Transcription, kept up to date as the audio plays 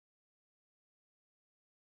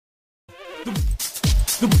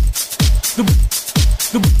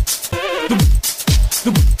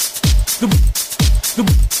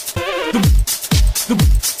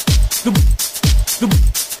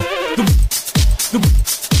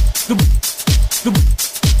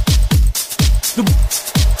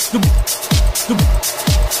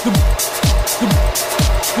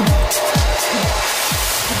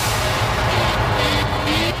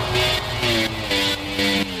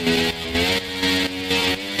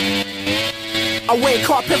I wake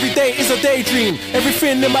up every day is a daydream.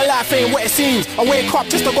 Everything in my life ain't what it seems. I wake up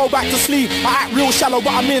just to go back to sleep. I act real shallow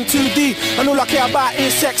but I'm in too deep. And all I care about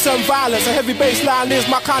is sex and violence. A heavy bass line is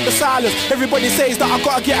my kind of silence. Everybody says that I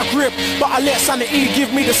gotta get a grip, but I let sanity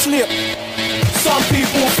give me the slip. Some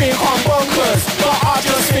people think I'm bonkers, but I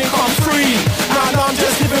just think I'm free. Man, I'm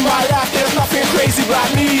just living my life, there's nothing crazy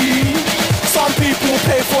about me. Some people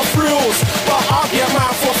pay for thrills, but I get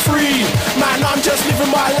mine for free. Man, I'm just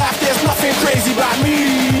living my life, there's nothing crazy about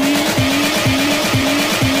me.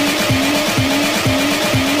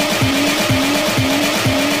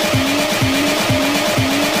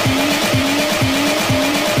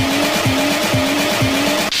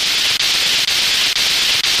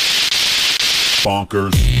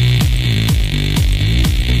 Bonkers.